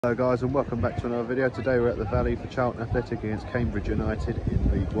Hello guys, and welcome back to another video. Today we're at the Valley for Charlton Athletic against Cambridge United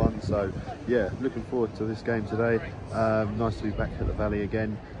in League One. So yeah, looking forward to this game today. Nice to be back at the Valley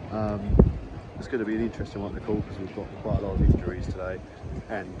again. It's going to be an interesting one to call because we've got quite a lot of injuries today,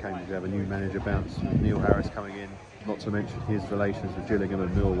 and Cambridge have a new manager bounce, Neil Harris coming in, not to mention his relations with Gillingham and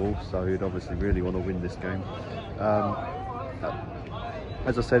Millwall, so he'd obviously really want to win this game.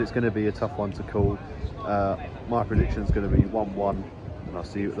 As I said, it's going to be a tough one to call. My prediction is going to be 1-1. And I'll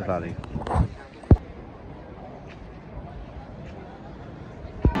see you at the Valley.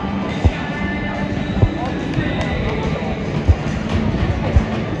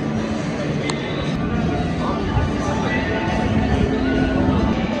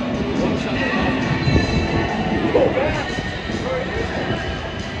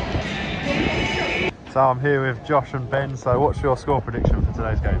 So I'm here with Josh and Ben. So what's your score prediction for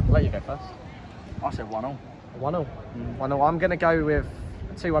today's game? I'll let you go first. I said 1-0. 1-0. 1-0. I'm going to go with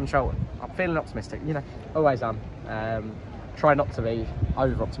 2-1 Charlton. I'm feeling optimistic, you know, always am. Try not to be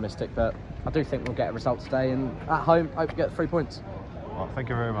over-optimistic, but I do think we'll get a result today, and at home, hope to get 3 points. Well, thank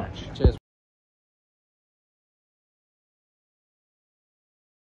you very much. Cheers.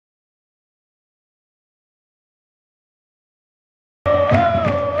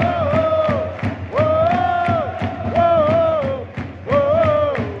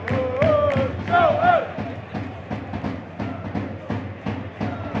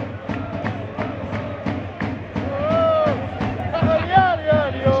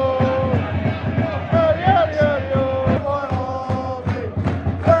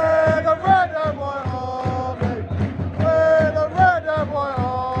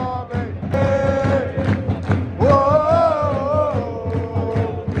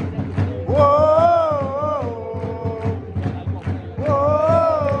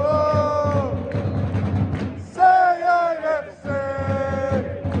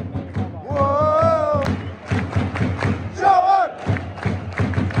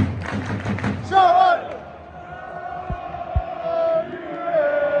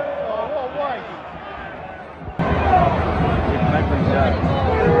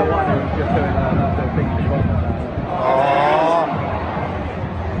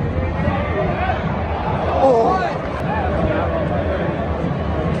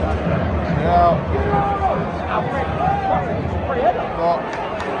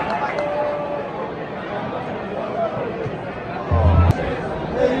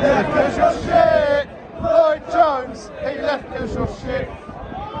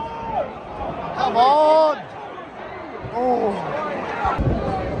 Come on! Oh!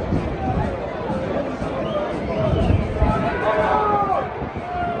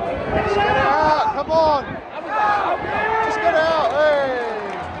 Just get it out! Come on! Just get it out! Hey!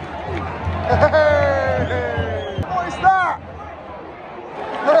 Hey! What is that?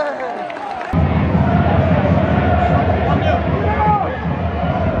 Hey!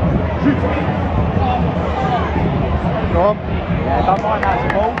 Go on. Yeah, don't mind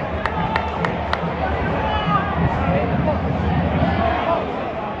that ball.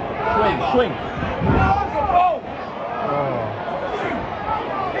 Swing.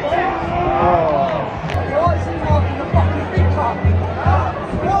 Why is he marking the fucking big cup?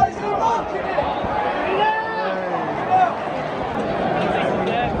 Why is he marking it?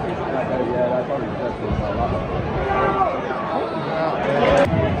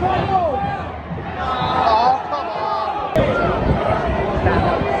 Oh, come on!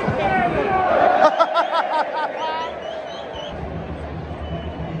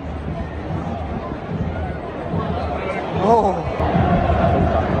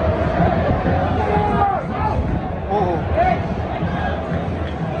 Oh!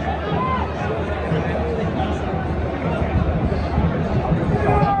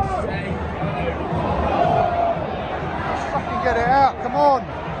 Get it out, come on!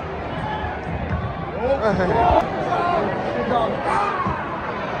 Hey.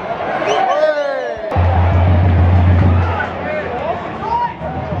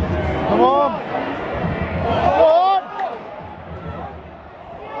 Come on! Come on!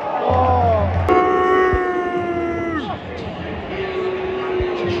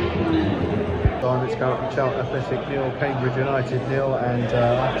 Time it's currently Charlton Athletic 0, Cambridge United 0, and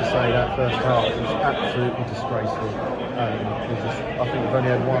I have to say that first half was absolutely disgraceful. I think we've only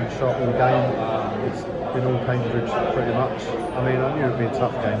had one shot all game. It's been all Cambridge pretty much. I mean, I knew it would be a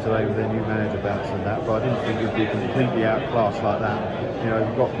tough game today with their new manager bounce and that, but I didn't think it would be completely outclassed like that. You know,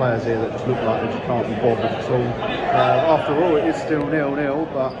 we've got players here that just look like they just can't be bothered at all. After all, it is still 0-0,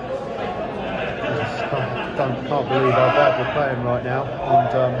 but I just can't believe how bad we're playing right now,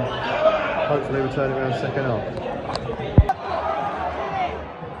 and hopefully we'll turn it around second half.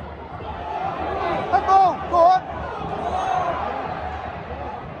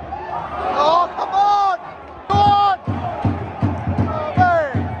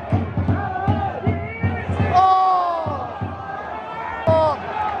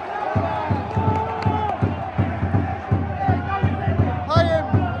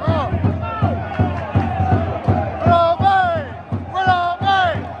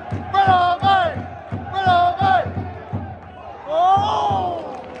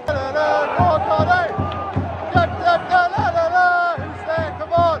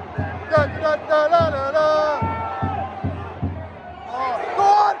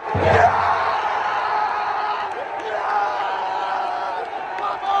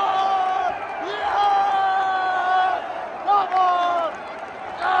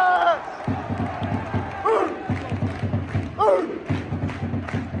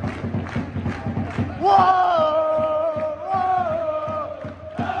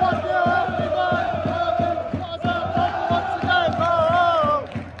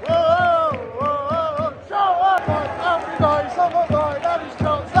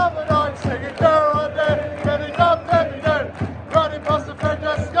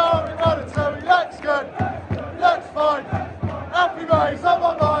 defender, scoring 1 or 2. He looks good, looks fine. Happy May's on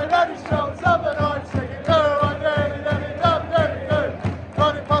my mind, and he shouts up and I'm singing, do I nearly, nearly, done, nearly do.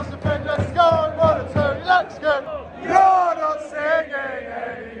 Running past the defender, scoring 1 or 2. He looks good. You're not singing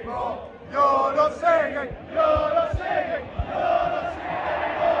anymore. You're not singing. You're not singing. You're not singing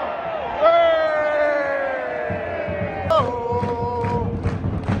anymore. Hey! Oh,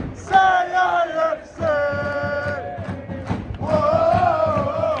 say I have said. Whoa,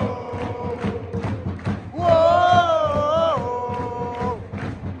 whoa,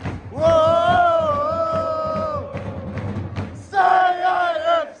 whoa. Say I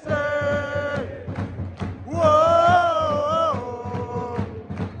have said. Whoa,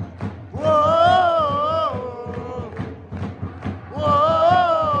 whoa, whoa.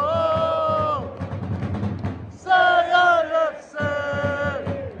 Say I have said.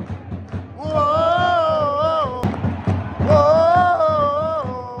 Whoa, whoa.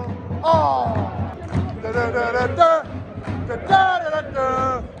 Oh. Da da da da da da da da da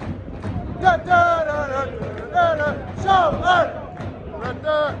da da da da da. Show up.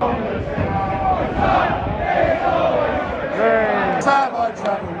 Time I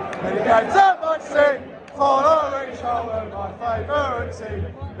travel, many games have I seen, following Charlton, my favourite team.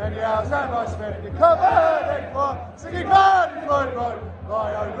 Many hours have I spent in covered for singing Paddy Floyd Road,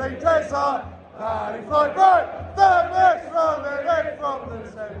 my only dresser, Paddy Floyd Road, the best rolling in from the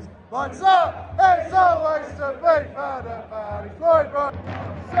States. But so, it's always to be found at Paddy Floyd Road.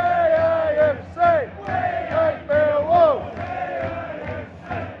 CAFC, ain't Millwall.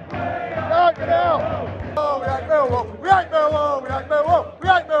 Knock it out. Oh, we ain't Millwall, we ain't Millwall, we ain't Millwall, we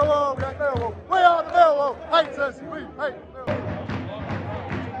ain't Millwall, we ain't Millwall. We are the Millwall haters, we hate Millwall.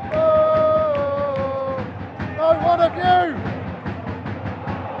 Oh, no one of you.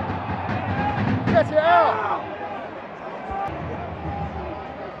 Get it out.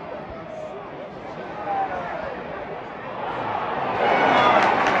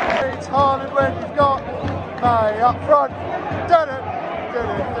 It's Haaland when you've got May up front. Done it, done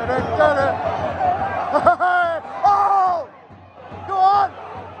it, done it, done it. Oh! Go on!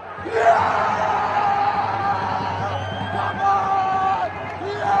 Yeah! Come on!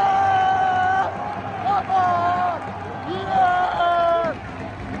 Yeah! Come on! Yeah!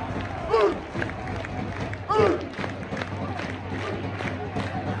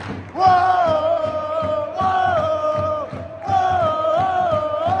 Whoa! Whoa!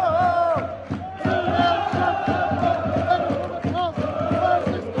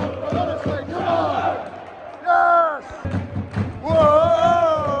 Honestly, come on! Yes! Whoa!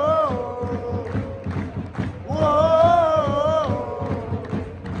 Whoa!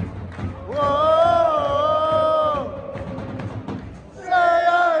 Whoa!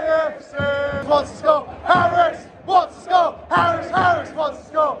 CAFC wants to score. Harris wants to score. Harris wants to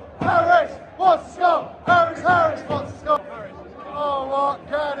score. Harris wants to score. Harris wants to score. Oh, what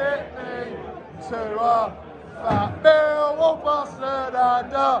can it be to a fat Millwall bastard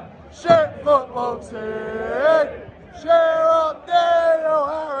and a shit football team? Cheer up Neil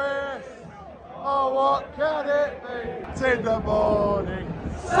Harris. Oh, what can it be? In the morning,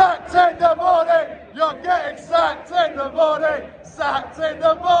 sacked in the morning. You're getting sacked in the morning. Sacked in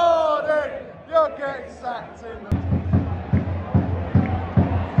the morning. You're getting sacked in the morning.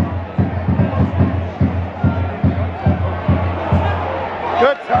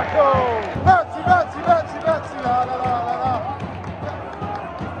 Good tackle. Bouncy, bouncy, bouncy, bouncy. La la la la la.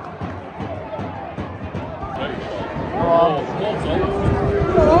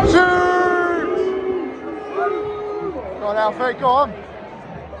 Shoot! Go on, Alfie, go on.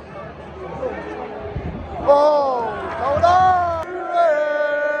 Oh, hold on!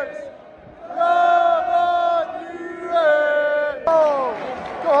 Come on, you Oh,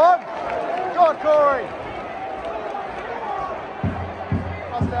 go on. Go on, Corey.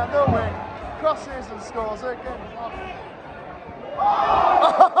 Pass down the wing. Crosses and scores again. Oh!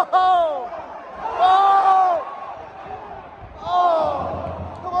 Oh! Oh!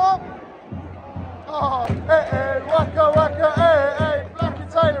 Come on! Oh! Hey, hey, waka, waka, hey, hey! Blackie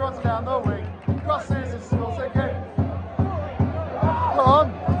Taylor runs down the wing. Crosses and scores again. Come on!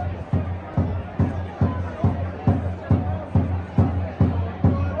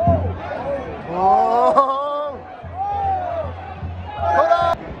 Oh! Hold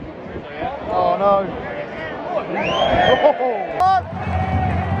on! Oh no!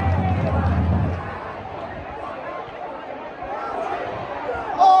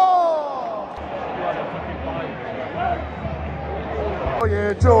 Oh! Oh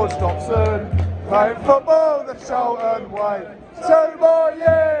yeah, George Dobson, playing football the Charlton way. 2 more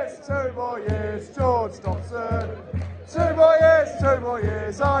years, George Dobson. 2 more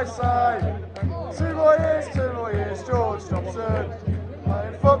years, I say. 2 more years, George Thompson.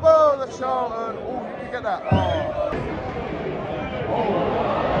 Playing football at Charlton. Oh, you can get that.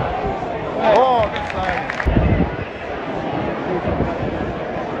 Oh, good save.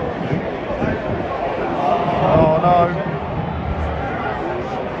 Oh, no.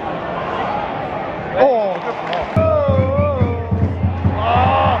 Oh, good block.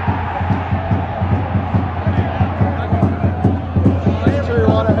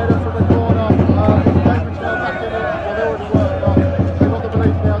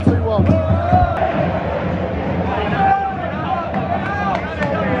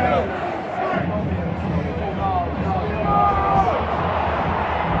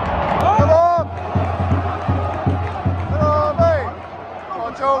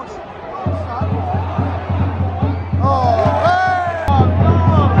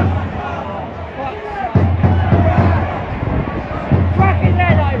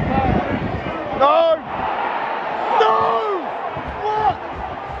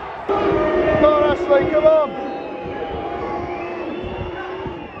 Come on!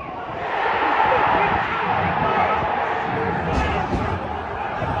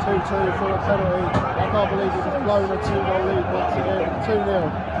 2-2 for a penalty. I can't believe he's just blown a 2-0 lead once again. 2-0.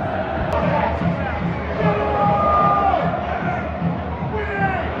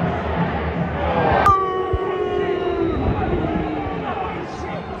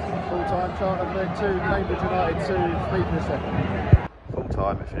 Full-time Charlton Athletic 2, Cambridge United 2, speed in a second.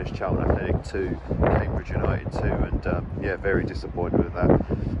 Time it finished Charlton Athletic 2, Cambridge United 2, and yeah, very disappointed with that.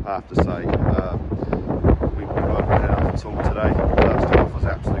 I have to say, we weren't good enough at all today. First half was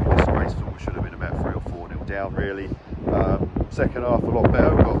absolutely disgraceful. We should have been about 3 or 4-0 down, really. Second half a lot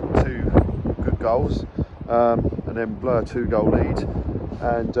better. We got 2 good goals, and then blew a 2-goal lead,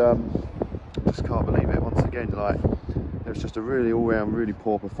 and just can't believe it once again. Like, it was just a really all-round, really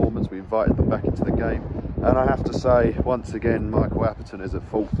poor performance. We invited them back into the game. And I have to say, once again, Michael Apperton is at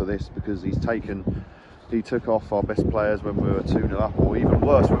fault for this, because he took off our best players when we were 2-0 up, or even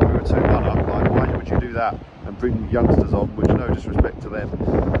worse, when we were 2-1 up. Like, why would you do that and bring youngsters on, which no disrespect to them,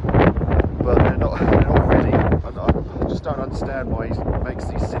 but they're not ready. I just don't understand why he makes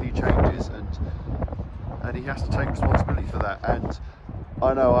these silly changes, and he has to take responsibility for that. And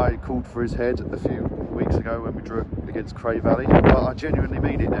I know I called for his head a few weeks ago when we drew against Cray Valley, but I genuinely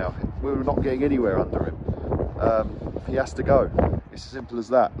mean it now. We're not getting anywhere under him. He has to go. It's as simple as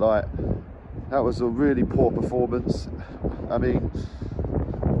that. Like, that was a really poor performance. I mean,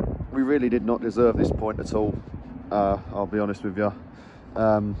 we really did not deserve this point at all. I'll be honest with you.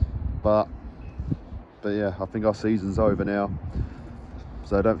 But yeah, I think our season's over now.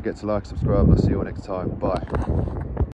 So don't forget to like, subscribe, and I'll see you all next time. Bye.